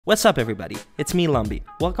What's up everybody, it's me Lumbly.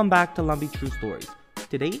 Welcome back to Lumbly True Stories.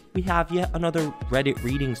 Today we have yet another Reddit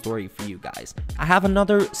reading story for you guys. I have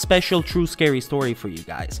another special true scary story for you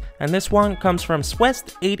guys, and this one comes from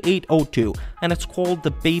Swest8802 and it's called The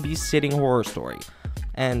Babysitting Horror Story.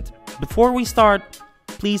 And before we start,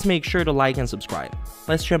 please make sure to like and subscribe.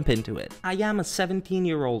 Let's jump into it. I am a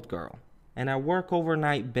 17-year-old girl and I work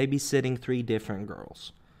overnight babysitting 3 different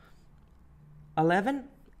girls. 11,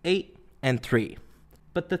 8, and 3.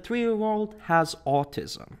 But the 3-year-old has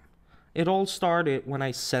autism. It all started when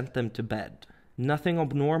I sent them to bed. Nothing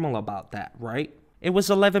abnormal about that, right? It was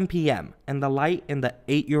 11 p.m. and the light in the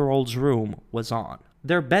 8-year-old's room was on.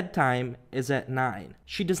 Their bedtime is at 9.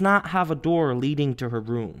 She does not have a door leading to her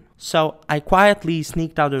room. So I quietly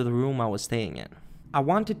sneaked out of the room I was staying in. I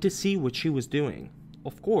wanted to see what she was doing.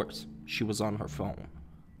 Of course, she was on her phone.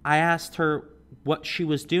 I asked her what she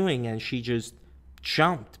was doing and she just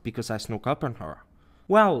jumped because I snuck up on her.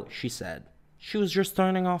 Well, she said, she was just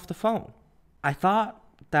turning off the phone. I thought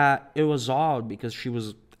that it was odd because she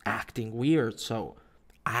was acting weird, so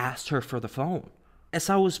I asked her for the phone. As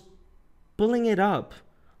I was pulling it up,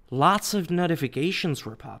 lots of notifications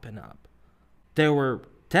were popping up. There were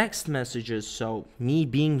text messages, so me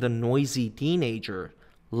being the noisy teenager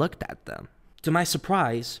looked at them. To my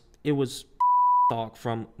surprise, it was talk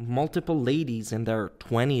from multiple ladies in their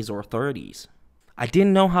 20s or 30s. I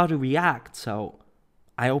didn't know how to react, so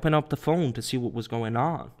I opened up the phone to see what was going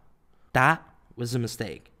on. That was a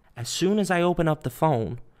mistake. As soon as I opened up the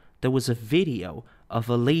phone, there was a video of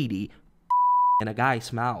a lady in a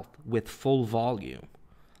guy's mouth with full volume.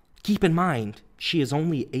 Keep in mind, she is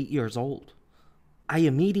only 8 years old. I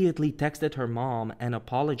immediately texted her mom and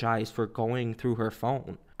apologized for going through her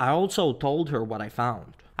phone. I also told her what I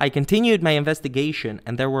found. I continued my investigation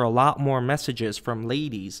and there were a lot more messages from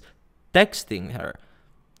ladies texting her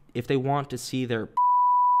if they want to see their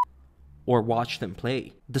or watch them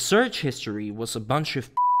play. The search history was a bunch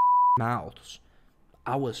of mouths.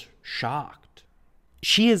 I was shocked.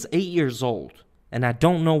 She is 8 years old, and I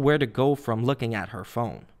don't know where to go from looking at her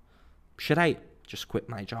phone. Should I just quit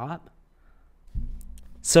my job?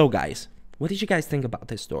 So guys, what did you guys think about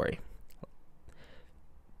this story?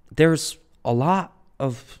 There's a lot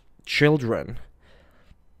of children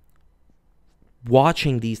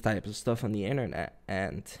watching these types of stuff on the internet,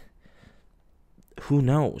 and who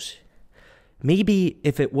knows? Maybe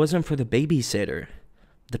if it wasn't for the babysitter,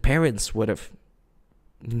 the parents would have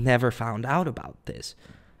never found out about this.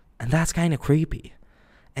 And that's kind of creepy.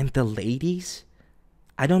 And the ladies,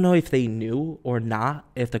 I don't know if they knew or not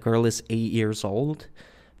if the girl is 8 years old,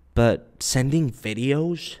 but sending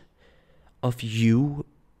videos of you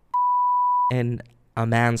in a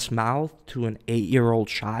man's mouth to an 8-year-old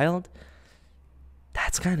child,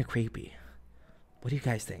 that's kind of creepy. What do you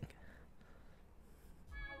guys think?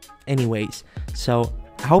 Anyways, so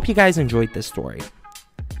I hope you guys enjoyed this story.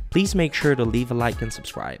 Please make sure to leave a like and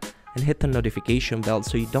subscribe and hit the notification bell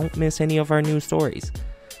so you don't miss any of our new stories.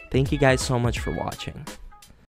 Thank you guys so much for watching.